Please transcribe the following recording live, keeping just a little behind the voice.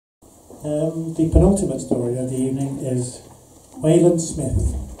The penultimate story of the evening is Wayland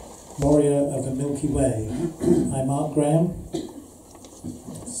Smith, warrior of the Milky Way. I'm Mark Graham.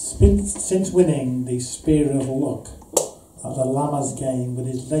 Since winning the Spear of Luck at the Llamas game with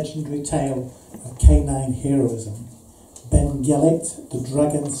his legendary tale of canine heroism, Ben Gellitt, the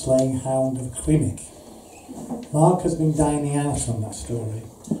dragon-slaying hound of Crimic, Mark has been dining out on that story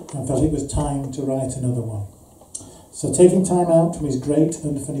and felt it was time to write another one. So taking time out from his great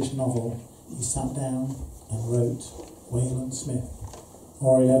unfinished novel, he sat down and wrote Wayland Smith,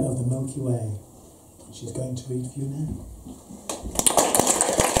 warrior of the Milky Way, which he's going to read for you now.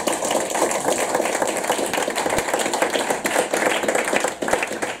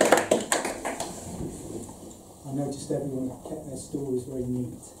 I noticed everyone kept their stories very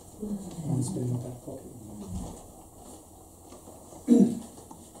neat. Mine's been in my back pocket.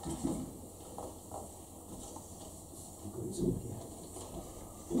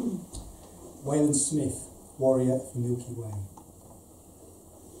 Wayland Smith, warrior of the Milky Way.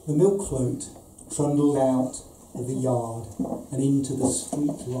 The milk float trundled out of the yard and into the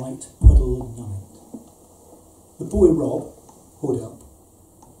street-light puddled night. The boy Rob, hood up,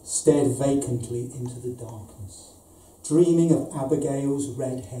 stared vacantly into the darkness, dreaming of Abigail's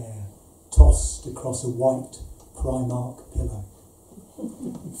red hair tossed across a white Primark pillow.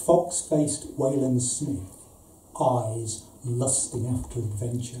 Fox-faced Wayland Smith, eyes lusting after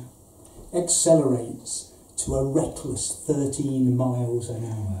adventure, accelerates to a reckless 13 miles an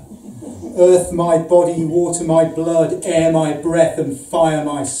hour. Earth my body, water my blood, air my breath and fire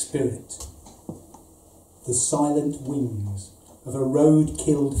my spirit. The silent wings of a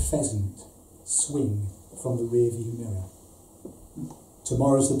road-killed pheasant swing from the rearview mirror.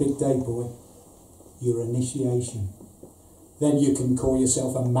 Tomorrow's the big day, boy. Your initiation. Then you can call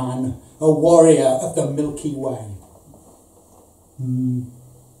yourself a man, a warrior of the Milky Way.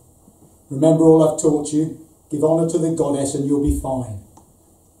 Remember all I've taught you? Give honour to the goddess and you'll be fine.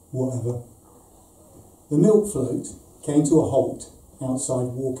 Whatever. The milk float came to a halt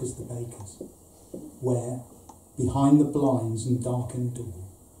outside Walker's the Baker's, where, behind the blinds and darkened door,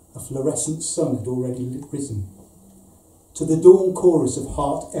 a fluorescent sun had already risen. To the dawn chorus of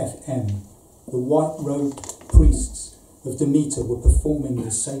Heart FM, the white-robed priests of Demeter were performing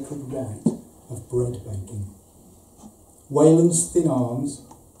the sacred rite of bread baking. Wayland's thin arms,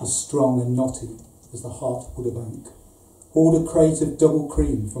 as strong and knotty as the heartwood of oak, hauled a crate of double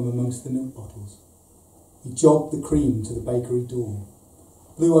cream from amongst the milk bottles. He jogged the cream to the bakery door,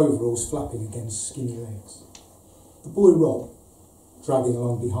 blue overalls flapping against skinny legs. The boy Rob, dragging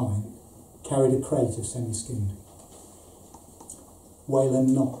along behind, carried a crate of semi-skimmed.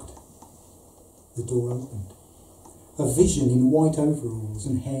 Wayland knocked. The door opened. A vision in white overalls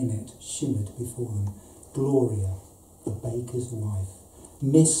and hairnet shimmered before them. Gloria, the baker's wife.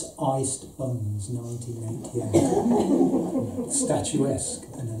 Miss Iced Buns 1988. Statuesque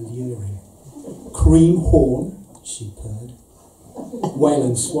and alluring. Cream horn, she purred.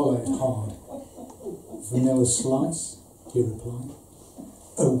 Wayland swallowed hard. Vanilla slice, he replied.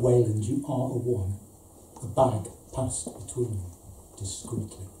 Oh, Wayland, you are a one. A bag passed between them,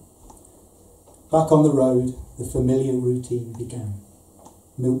 discreetly. Back on the road, the familiar routine began.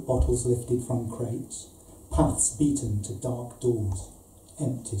 Milk bottles lifted from crates, paths beaten to dark doors,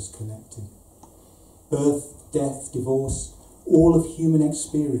 empties collected. Birth, death, divorce, all of human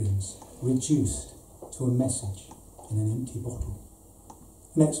experience reduced to a message in an empty bottle.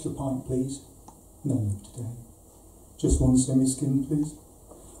 An extra pint, please. No milk today. Just one semi-skim, please.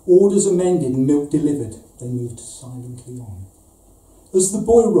 Orders amended and milk delivered. They moved silently on. As the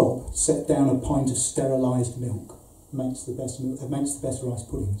boy Rob set down a pint of sterilised milk, makes the best rice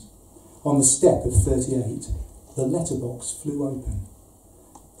puddings, on the step of 38, the letterbox flew open,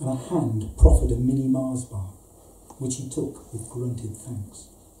 and a hand proffered a mini Mars bar, which he took with grunted thanks.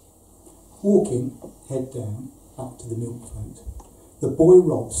 Walking, head down, back to the milk float, the boy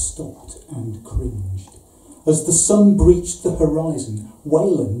Rob stopped and cringed. As the sun breached the horizon,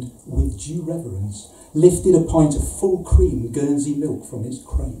 Wayland, with due reverence, lifted a pint of full cream Guernsey milk from its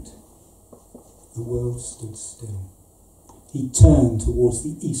crate. The world stood still. He turned towards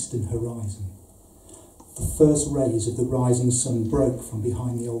the eastern horizon. The first rays of the rising sun broke from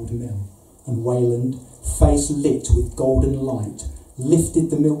behind the old mill, and Wayland, face lit with golden light, lifted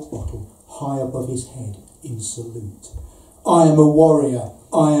the milk bottle high above his head in salute. I am a warrior,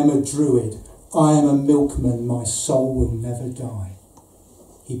 I am a druid, I am a milkman, my soul will never die,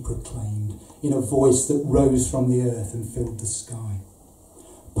 he proclaimed in a voice that rose from the earth and filled the sky.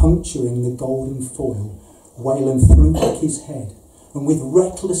 Puncturing the golden foil, Wayland threw back his head, and with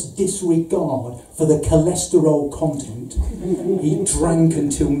reckless disregard for the cholesterol content, he drank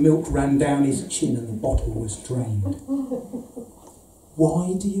until milk ran down his chin and the bottle was drained.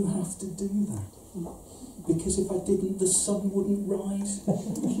 Why do you have to do that? Because if I didn't, the sun wouldn't rise.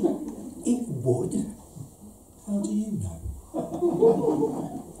 It would. How do you know?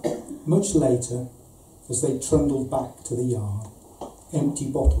 Much later, as they trundled back to the yard, empty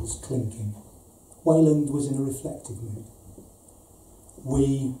bottles clinking, Wayland was in a reflective mood.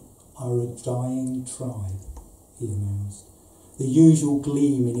 "We are a dying tribe," he announced. The usual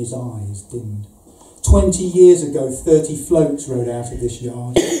gleam in his eyes dimmed. 20 years ago, 30 floats rode out of this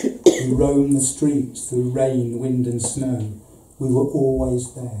yard. We roamed the streets through rain, wind and snow. We were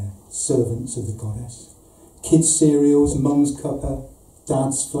always there, servants of the goddess. Kids' cereals, mum's cuppa,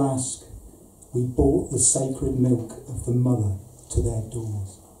 dad's flask. We brought the sacred milk of the mother to their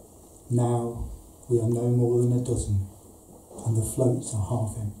doors. Now we are no more than a dozen, and the floats are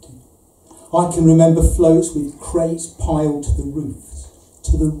half empty. I can remember floats with crates piled to the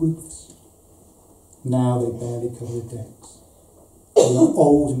roofs. Now they barely cover the decks. We are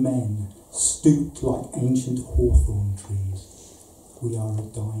old men, stooped like ancient hawthorn trees. We are a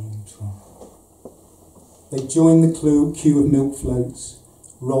dying tribe. They join the queue of milk floats,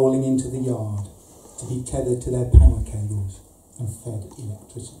 rolling into the yard to be tethered to their power cables and fed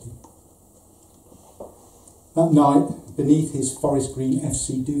electricity. That night, beneath his forest green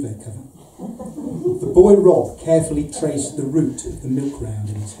FC duvet cover, the boy Rob carefully traced the route of the milk round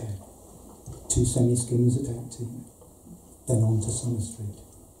in his head. 2 semi-skims at 18, then on to Summer Street.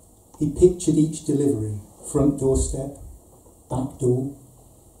 He pictured each delivery: front doorstep, back door,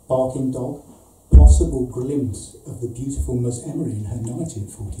 barking dog, possible glimpse of the beautiful Ms. Emery in her 90 at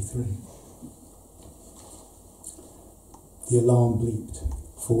 43. The alarm bleeped,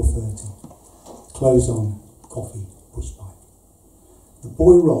 4:30. Clothes on, coffee, push bike. The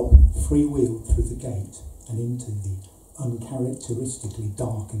boy Rob freewheeled through the gate and into the uncharacteristically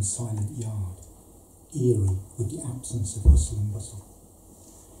dark and silent yard, eerie with the absence of hustle and bustle.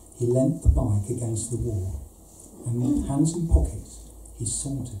 He leant the bike against the wall, and with hands in pockets, he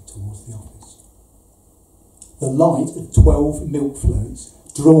sauntered towards the office. The light of 12 milk floats,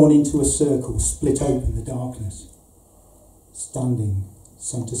 drawn into a circle, split open the darkness. Standing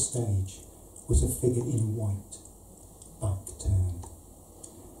centre stage was a figure in white, back turned.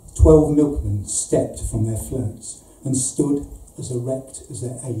 12 milkmen stepped from their floats and stood as erect as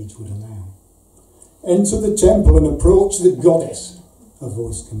their age would allow. "Enter the temple and approach the goddess," a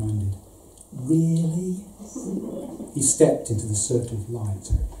voice commanded. "Really?" He stepped into the circle of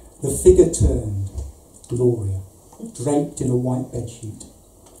light. The figure turned. Gloria, draped in a white bedsheet,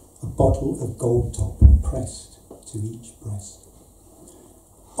 a bottle of gold top pressed to each breast.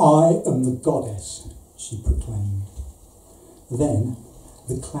 "I am the goddess," she proclaimed. Then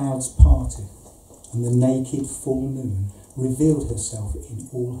the clouds parted, and the naked full moon revealed herself in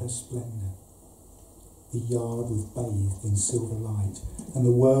all her splendour. The yard was bathed in silver light, and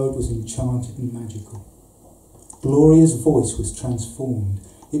the world was enchanted and magical. Gloria's voice was transformed.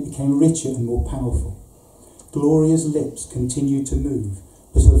 It became richer and more powerful. Gloria's lips continued to move,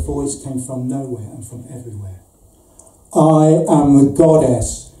 but her voice came from nowhere and from everywhere. "I am the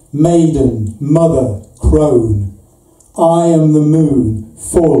goddess, maiden, mother, crone. I am the moon,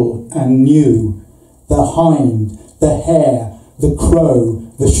 full and new, the hind, the hare, the crow,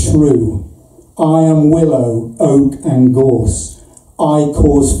 the shrew. I am willow, oak and gorse. I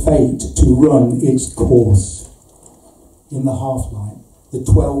cause fate to run its course." In the half-light, the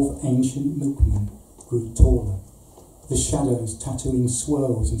 12 ancient milkmen grew taller, the shadows tattooing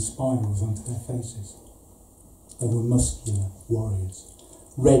swirls and spirals onto their faces. They were muscular warriors,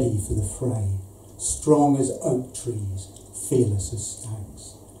 ready for the fray, strong as oak trees, fearless as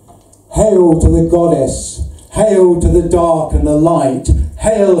stags. "Hail to the goddess! Hail to the dark and the light!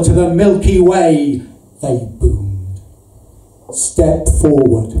 Hail to the Milky Way!" they boomed. "Step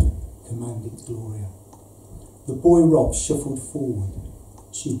forward," commanded Gloria. The boy Rob shuffled forward,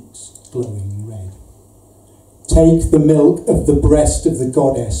 cheeks glowing red. "Take the milk of the breast of the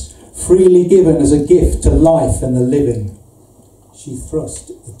goddess, freely given as a gift to life and the living." She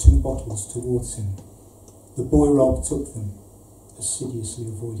thrust the 2 bottles towards him. The boy Rob took them, assiduously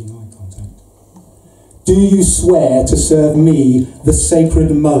avoiding eye contact. "Do you swear to serve me, the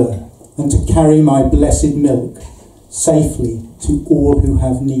sacred mother, and to carry my blessed milk safely to all who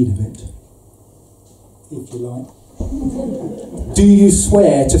have need of it?" "If you like." "Do you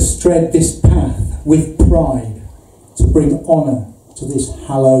swear to tread this path with pride, to bring honour to this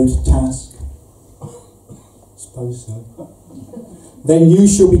hallowed task?" "Suppose so." "Then you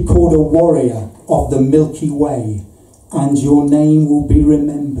shall be called a warrior of the Milky Way, and your name will be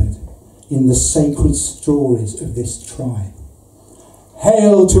remembered in the sacred stories of this tribe.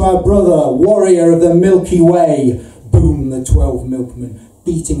 Hail to our brother, warrior of the Milky Way! Boomed the 12 milkmen,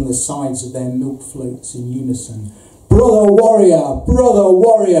 beating the sides of their milk floats in unison. Brother warrior,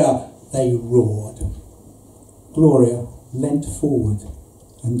 they roared. Gloria leant forward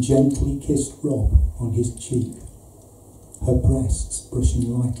and gently kissed Rob on his cheek, her breasts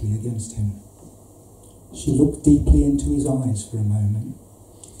brushing lightly against him. She looked deeply into his eyes for a moment,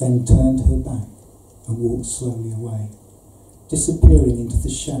 then turned her back and walked slowly away, disappearing into the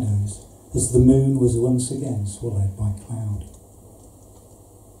shadows as the moon was once again swallowed by cloud.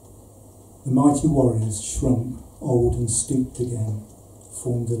 The mighty warriors shrunk, old and stooped again,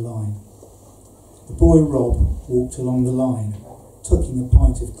 formed a line. The boy Rob walked along the line, tucking a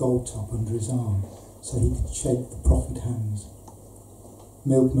pint of gold top under his arm so he could shake the proffered hands.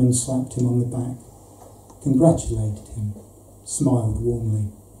 Milkmen slapped him on the back, congratulated him, smiled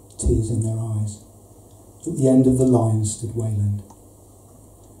warmly, tears in their eyes. At the end of the line stood Wayland.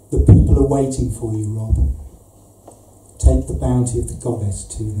 The people are waiting for you, Rob. Take the bounty of the goddess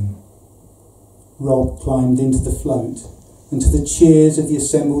to them. Rob climbed into the float, and to the cheers of the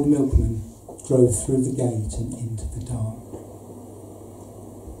assembled milkmen, drove through the gate and into the dark.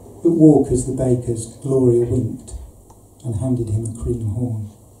 At Walker's the baker's, Gloria winked and handed him a cream horn.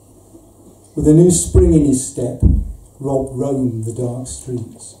 With a new spring in his step, Rob roamed the dark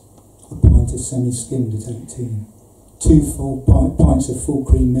streets, a pint of semi-skimmed at 18, 2 full pints of full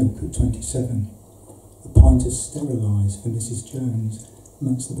cream milk at 27, a pint of sterilised for Mrs. Jones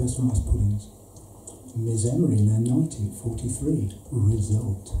amongst the best rice puddings, Miss Emery in her 90 at 43,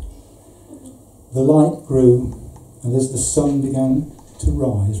 result. The light grew, and as the sun began to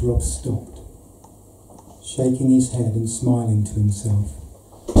rise, Rob stopped, shaking his head and smiling to himself.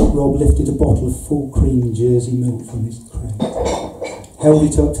 Rob lifted a bottle of full cream Jersey milk from his crate, held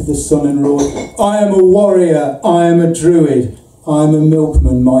it up to the sun and roared, I am a warrior, I am a druid, I am a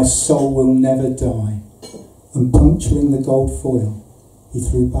milkman, my soul will never die. And puncturing the gold foil, he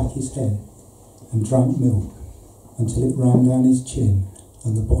threw back his head and drank milk until it ran down his chin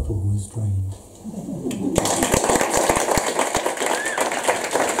and the bottle was drained.